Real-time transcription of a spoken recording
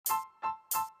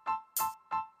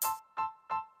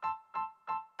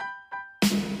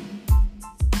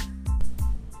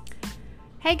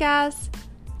Hey guys,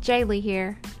 Jaylee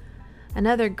here.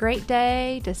 Another great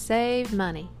day to save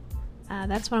money.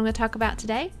 That's what I'm going to talk about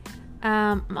today.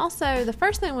 Also, the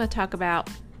first thing I'm going to talk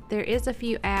about, there is a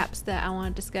few apps that I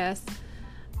want to discuss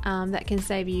that can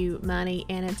save you money,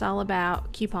 and it's all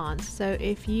about coupons. So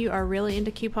if you are really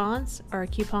into coupons or a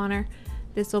couponer,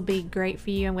 this will be great for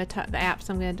you. I'm going to talk the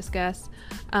apps I'm going to discuss.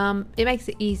 It makes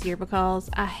it easier because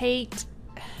I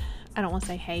don't want to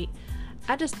say hate,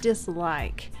 I just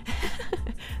dislike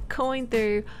going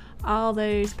through all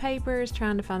those papers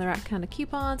trying to find the right kind of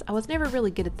coupons. I was never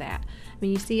really good at that. I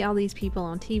mean, you see all these people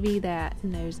on TV that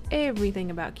knows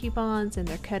everything about coupons, and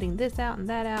they're cutting this out and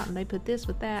that out, and they put this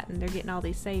with that, and they're getting all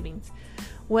these savings.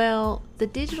 Well, the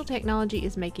digital technology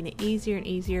is making it easier and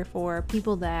easier for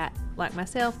people that, like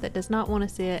myself, that does not want to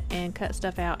sit and cut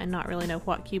stuff out and not really know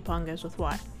what coupon goes with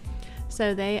what.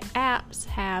 So the apps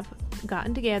have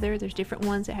gotten together. There's different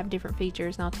ones that have different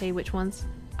features, and I'll tell you which ones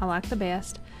I like the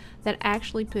best, that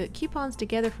actually put coupons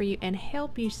together for you and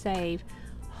help you save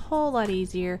a whole lot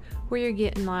easier, where you're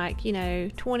getting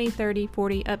 20, 30,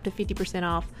 40, up to 50%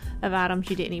 off of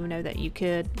items you didn't even know that you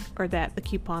could, or that the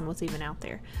coupon was even out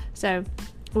there. So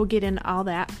we'll get into all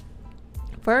that.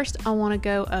 First, I want to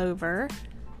go over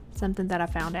something that I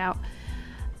found out.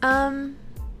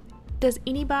 Does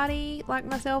anybody like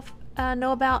myself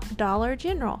know about Dollar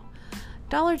General?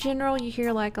 Dollar General, you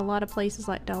hear like a lot of places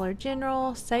like Dollar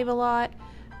General, Save-A-Lot,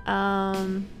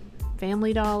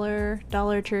 Family Dollar,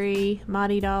 Dollar Tree,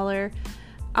 Mighty Dollar,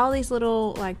 all these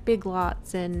little like Big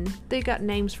Lots, and they've got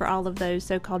names for all of those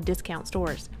so-called discount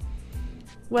stores.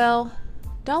 Well,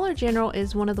 Dollar General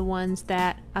is one of the ones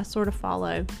that I sort of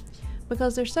follow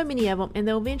because there's so many of them, and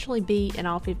they'll eventually be in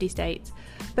all 50 states.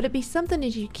 But it'd be something that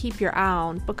you keep your eye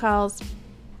on because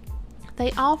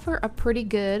they offer a pretty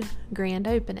good grand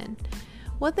opening.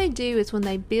 What they do is when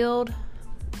they build,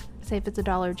 say if it's a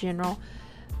Dollar General,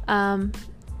 and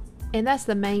that's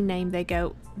the main name they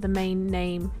go, the main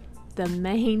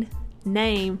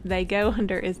name they go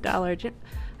under is Dollar General.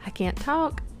 I can't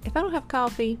talk. If I don't have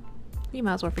coffee, you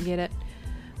might as well forget it.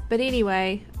 But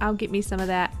anyway, I'll get me some of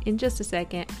that in just a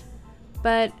second.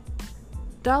 But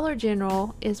Dollar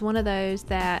General is one of those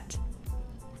that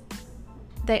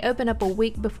they open up a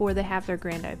week before they have their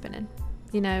grand opening.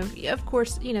 Of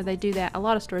course, they do that. A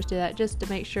lot of stores do that just to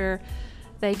make sure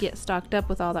they get stocked up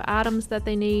with all the items that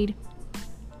they need.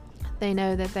 They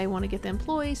know that they want to get the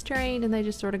employees trained, and they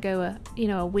just sort of go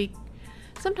a week,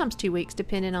 sometimes 2 weeks,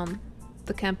 depending on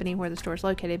the company where the store is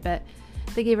located. But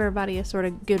they give everybody a sort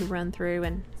of good run through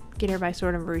and get everybody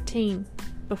sort of routine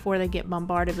before they get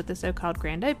bombarded with the so-called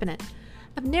grand opening.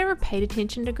 I've never paid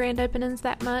attention to grand openings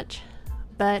that much,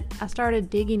 but I started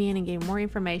digging in and getting more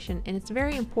information, and it's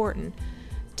very important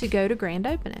to go to grand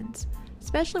openings,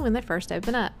 especially when they first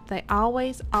open up. They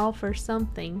always offer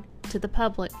something to the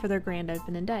public for their grand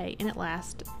opening day, and it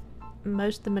lasts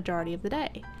the majority of the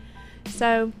day.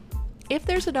 So if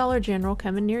there's a Dollar General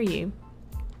coming near you,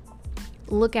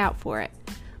 look out for it.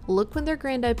 Look when their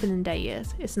grand opening day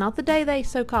is. It's not the day they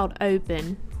so-called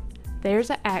open.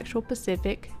 There's an actual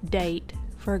specific date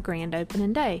for a grand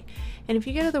opening day. And if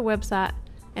you go to their website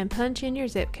and punch in your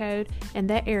zip code and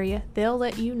that area, they'll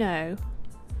let you know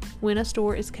when a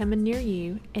store is coming near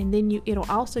you, and then it'll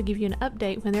also give you an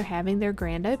update when they're having their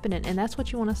grand opening, and that's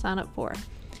what you want to sign up for.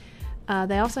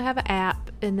 They also have an app,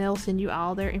 and they'll send you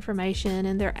all their information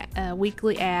and their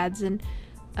weekly ads and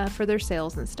for their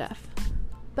sales and stuff.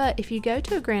 But if you go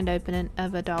to a grand opening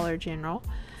of a Dollar General,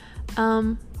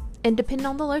 and depending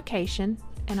on the location,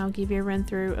 and I'll give you a run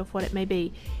through of what it may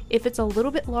be. If it's a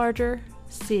little bit larger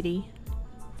city,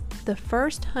 the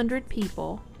first 100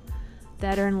 people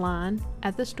that are in line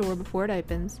at the store before it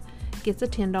opens gets a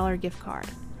 $10 gift card.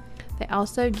 They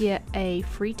also get a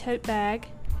free tote bag,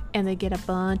 and they get a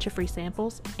bunch of free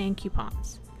samples and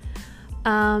coupons.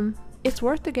 It's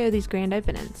worth to go to these grand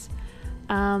openings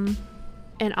and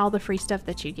all the free stuff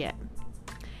that you get.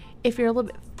 If you're a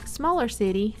little bit smaller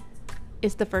city,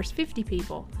 it's the first 50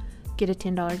 people get a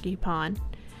 $10 coupon,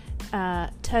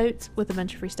 totes with a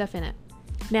bunch of free stuff in it.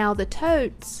 Now the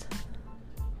totes,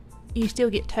 you still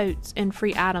get totes and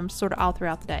free items sort of all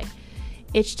throughout the day.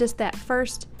 It's just that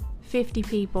first 50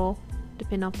 people,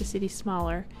 depending on if the city's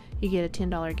smaller, you get a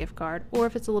 $10 gift card. Or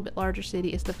if it's a little bit larger city,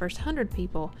 it's the first 100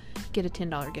 people get a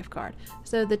 $10 gift card.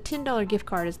 So the $10 gift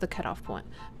card is the cutoff point.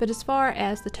 But as far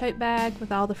as the tote bag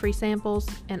with all the free samples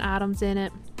and items in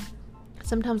it,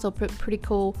 sometimes they'll put pretty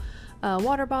cool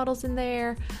water bottles in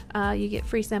there. You get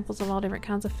free samples of all different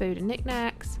kinds of food and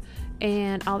knickknacks,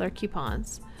 and all their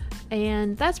coupons.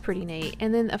 And that's pretty neat.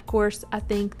 And then, of course, I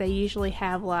think they usually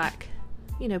have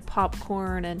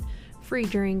popcorn and free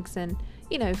drinks and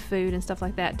food and stuff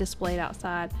like that displayed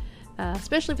outside,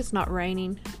 especially if it's not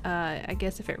raining. I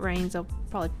guess if it rains, they'll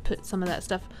probably put some of that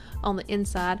stuff on the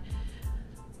inside.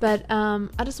 But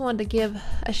I just wanted to give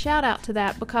a shout out to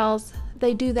that because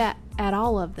they do that at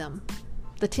all of them.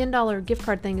 The $10 gift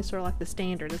card thing is sort of like the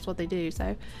standard. That's what they do.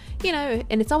 So,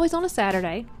 and it's always on a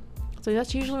Saturday. So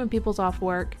that's usually when people's off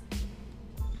work.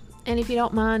 And if you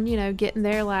don't mind, getting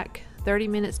there like 30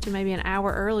 minutes to maybe an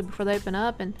hour early before they open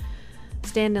up and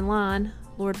stand in line.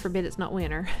 Lord forbid it's not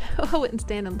winter. I wouldn't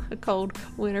stand in a cold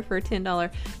winter for a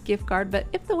 $10 gift card. But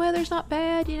if the weather's not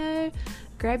bad,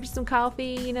 grab you some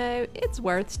coffee, it's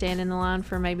worth standing in line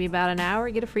for maybe about an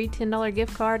hour, get a free $10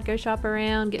 gift card, go shop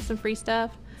around, get some free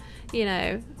stuff.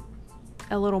 A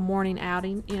little morning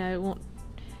outing, a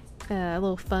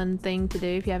little fun thing to do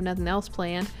if you have nothing else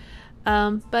planned.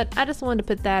 But I just wanted to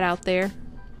put that out there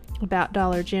about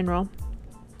Dollar General.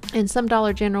 And some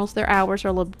Dollar Generals, their hours are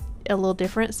a little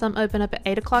different. Some open up at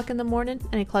 8 o'clock in the morning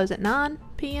and they close at 9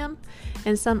 p.m.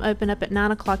 And some open up at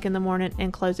 9 o'clock in the morning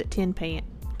and close at 10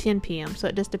 p.m. So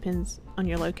it just depends on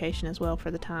your location as well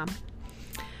for the time.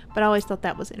 But I always thought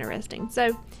that was interesting.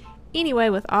 So anyway,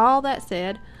 with all that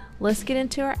said, let's get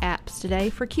into our apps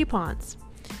today for coupons.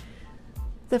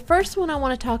 The first one I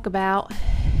want to talk about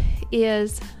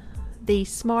is the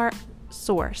Smart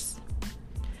Source.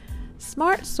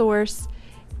 Smart Source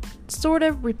sort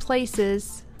of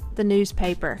replaces the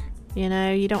newspaper.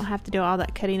 You don't have to do all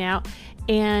that cutting out.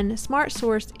 And Smart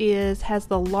Source has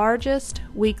the largest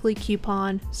weekly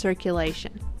coupon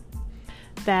circulation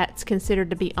that's considered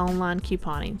to be online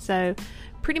couponing. So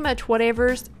pretty much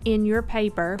whatever's in your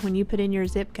paper when you put in your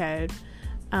zip code,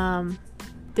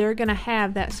 they're going to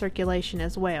have that circulation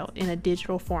as well in a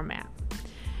digital format.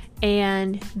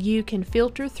 And you can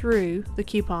filter through the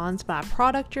coupons by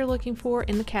product you're looking for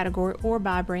in the category or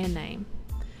by brand name.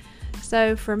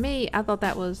 So for me, I thought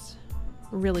that was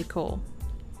really cool.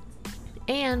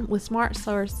 And with Smart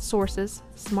Sources,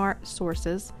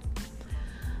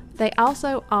 they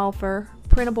also offer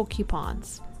printable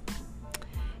coupons.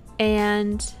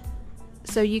 And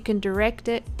so you can direct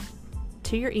it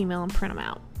to your email and print them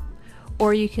out.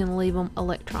 Or you can leave them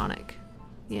electronic,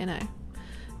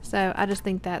 So I just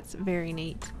think that's very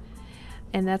neat.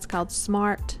 And that's called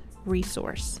Smart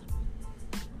Resource.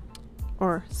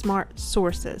 Or Smart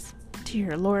Sources.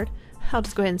 Dear Lord. I'll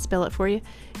just go ahead and spell it for you.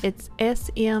 It's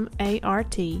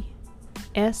SmartSource.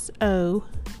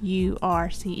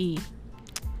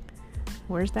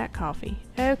 Where's that coffee?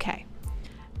 Okay.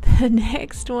 The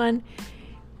next one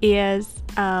is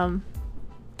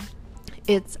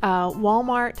it's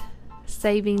Walmart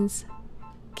Savings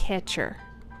Catcher.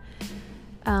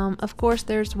 Of course,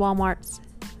 there's Walmarts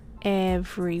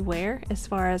everywhere. As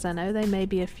far as I know, there may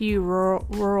be a few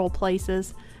rural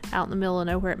places out in the middle of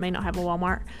nowhere. It may not have a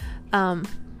Walmart,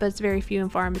 but it's very few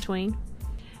and far in between.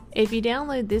 If you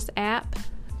download this app,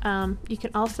 you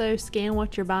can also scan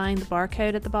what you're buying, the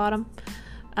barcode at the bottom,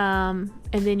 and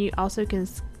then you also can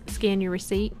scan your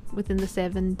receipt within the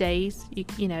 7 days.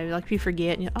 Like if you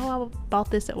forget, I bought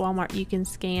this at Walmart, you can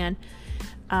scan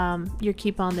your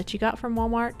coupon that you got from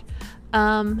Walmart.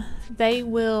 They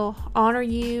will honor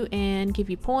you and give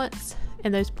you points,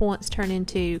 and those points turn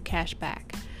into cash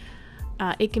back.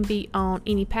 It can be on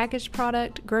any packaged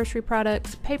product, grocery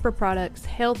products, paper products,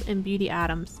 health and beauty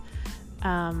items.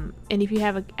 And if you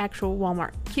have an actual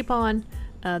Walmart coupon,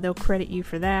 they'll credit you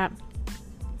for that.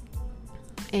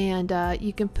 And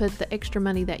you can put the extra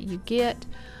money that you get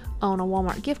on a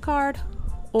Walmart gift card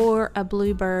or a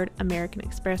Bluebird American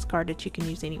Express card that you can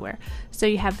use anywhere. So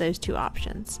you have those two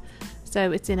options.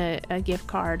 So it's in a gift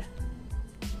card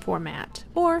format,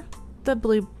 or the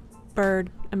Bluebird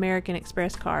American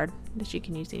Express card that you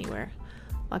can use anywhere,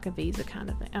 like a Visa kind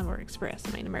of thing, or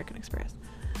American Express.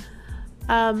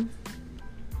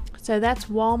 So that's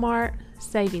Walmart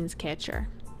Savings Catcher.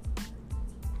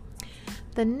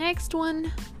 The next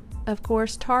one, of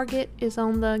course, Target is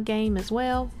on the game as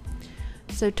well.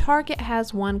 So Target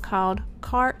has one called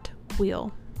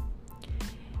Cartwheel,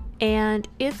 and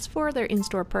it's for their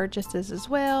in-store purchases as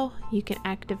well. You can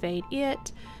activate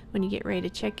it when you get ready to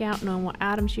check out, knowing what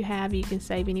items you have. You can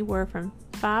save anywhere from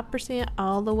 5%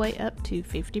 all the way up to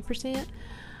 50%.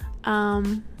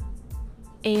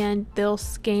 And they'll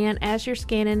scan, as you're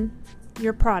scanning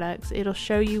your products, it'll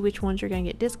show you which ones you're going to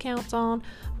get discounts on.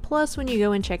 Plus, when you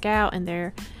go and check out and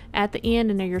they're at the end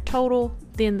and they're your total,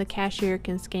 then the cashier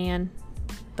can scan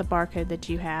the barcode that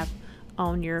you have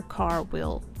on your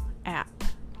Cartwheel app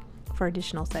for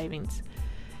additional savings.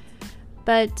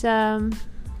 But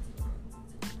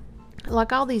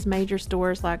like all these major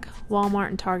stores like Walmart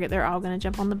and Target, they're all going to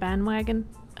jump on the bandwagon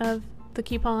of the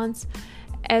coupons.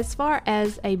 As far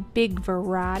as a big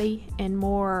variety and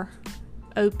more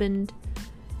open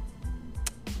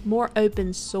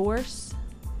source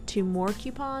to more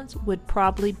coupons would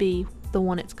probably be the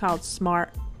one it's called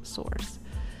Smart Source,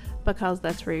 because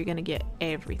that's where you're going to get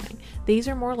everything. These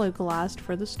are more localized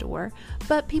for the store,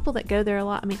 but people that go there a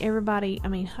lot, I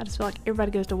just feel like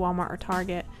everybody goes to Walmart or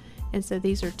Target, and so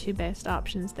these are two best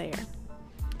options there.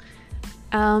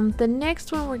 The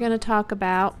next one we're going to talk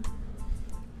about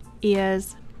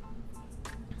is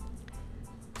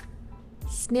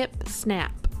Snip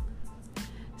Snap.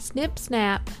 Snip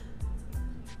Snap,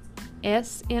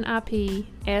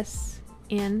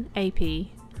 SNIPSNAP.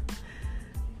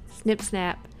 Snip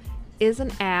Snap is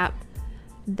an app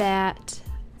that,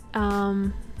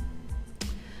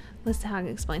 let's see how I can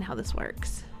explain how this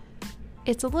works.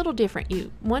 It's a little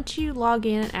different. Once you log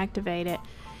in and activate it,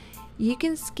 you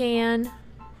can scan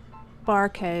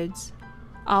barcodes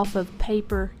off of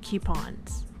paper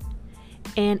coupons,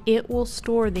 and it will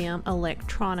store them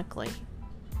electronically.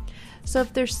 So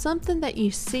if there's something that you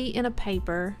see in a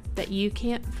paper that you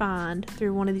can't find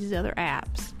through one of these other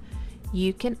apps,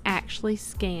 you can actually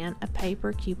scan a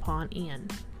paper coupon in.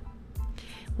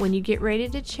 When you get ready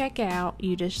to check out,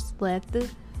 you just let the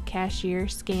cashier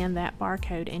scan that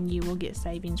barcode and you will get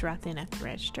savings right then at the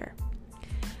register.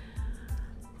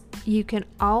 You can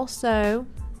also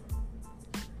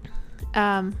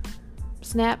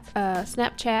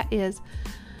Snapchat is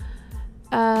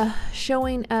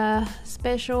showing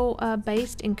special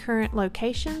based in current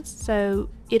locations, so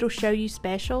it'll show you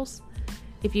specials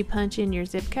if you punch in your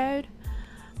zip code.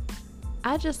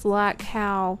 I just like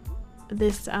how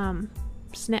this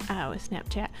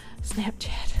Snapchat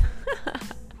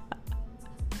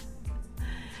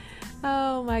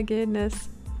oh my goodness,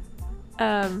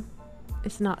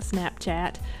 it's not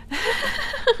Snapchat.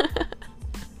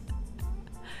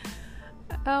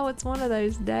 Oh, it's one of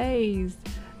those days.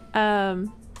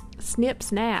 Snip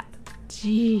Snap.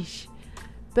 Jeez.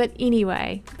 But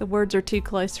anyway, the words are too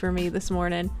close for me this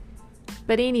morning.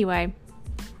 But anyway,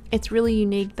 it's really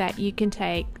unique that you can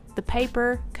take the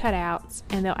paper cutouts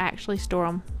and they'll actually store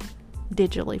them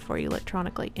digitally for you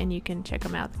electronically, and you can check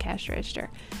them out at the cash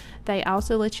register. They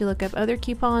also let you look up other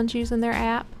coupons using their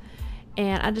app,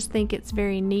 and I just think it's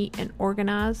very neat and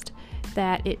organized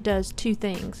that it does two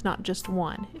things, not just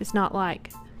one. It's not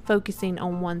like focusing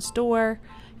on one store,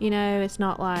 it's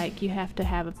not like you have to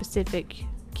have a specific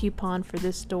coupon for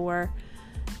this store.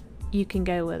 You can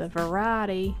go with a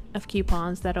variety of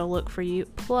coupons that'll look for you,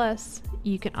 plus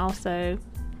you can also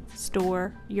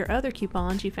store your other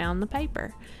coupons you found in the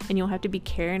paper, and you'll have to be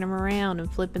carrying them around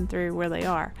and flipping through where they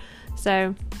are.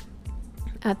 So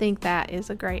I think that is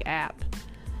a great app.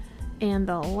 And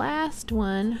the last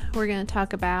one we're going to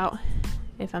talk about,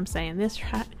 if I'm saying this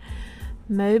right,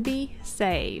 Mobi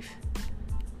Save.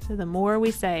 So the more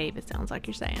we save, it sounds like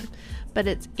you're saying, but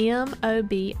it's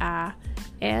MOBISAVE.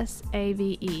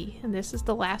 And this is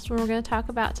the last one we're going to talk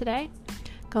about today,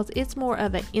 because it's more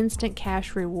of an instant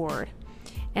cash reward.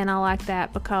 And I like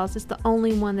that because it's the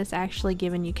only one that's actually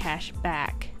giving you cash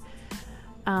back.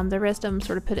 The rest of them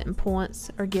sort of put it in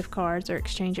points or gift cards or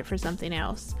exchange it for something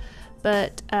else.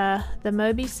 But the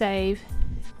Mobi Save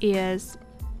is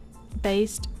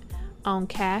based on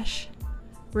cash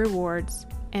rewards,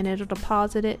 and it'll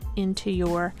deposit it into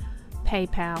your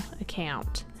PayPal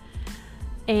account.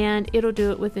 And it'll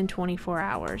do it within 24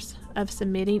 hours of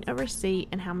submitting a receipt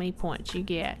and how many points you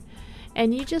get.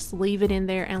 And you just leave it in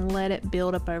there and let it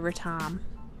build up over time.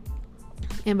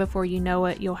 And before you know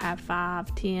it, you'll have $5,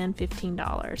 $10,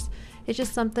 $15. It's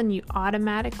just something you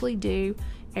automatically do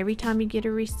every time you get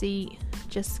a receipt.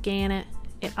 Just scan it.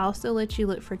 It also lets you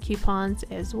look for coupons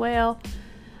as well.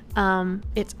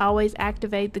 It's always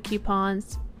activate the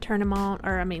coupons, turn them on,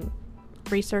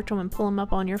 research them and pull them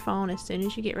up on your phone as soon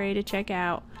as you get ready to check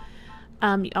out.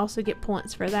 You also get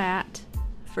points for that,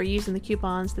 for using the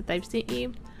coupons that they've sent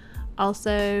you.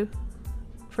 Also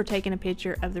for taking a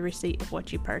picture of the receipt of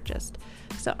what you purchased.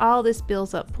 So all this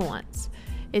builds up points.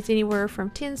 It's anywhere from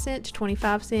 10 cents to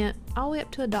 25 cents, all the way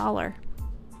up to $1.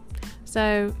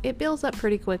 So it builds up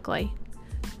pretty quickly.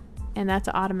 And that's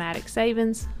an automatic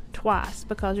savings twice,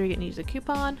 because you're getting to use a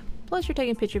coupon, plus you're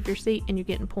taking a picture of your receipt and you're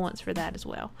getting points for that as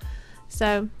well.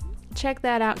 So check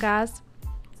that out, guys.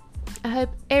 I hope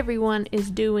everyone is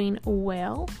doing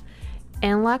well.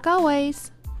 And like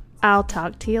always, I'll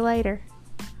talk to you later.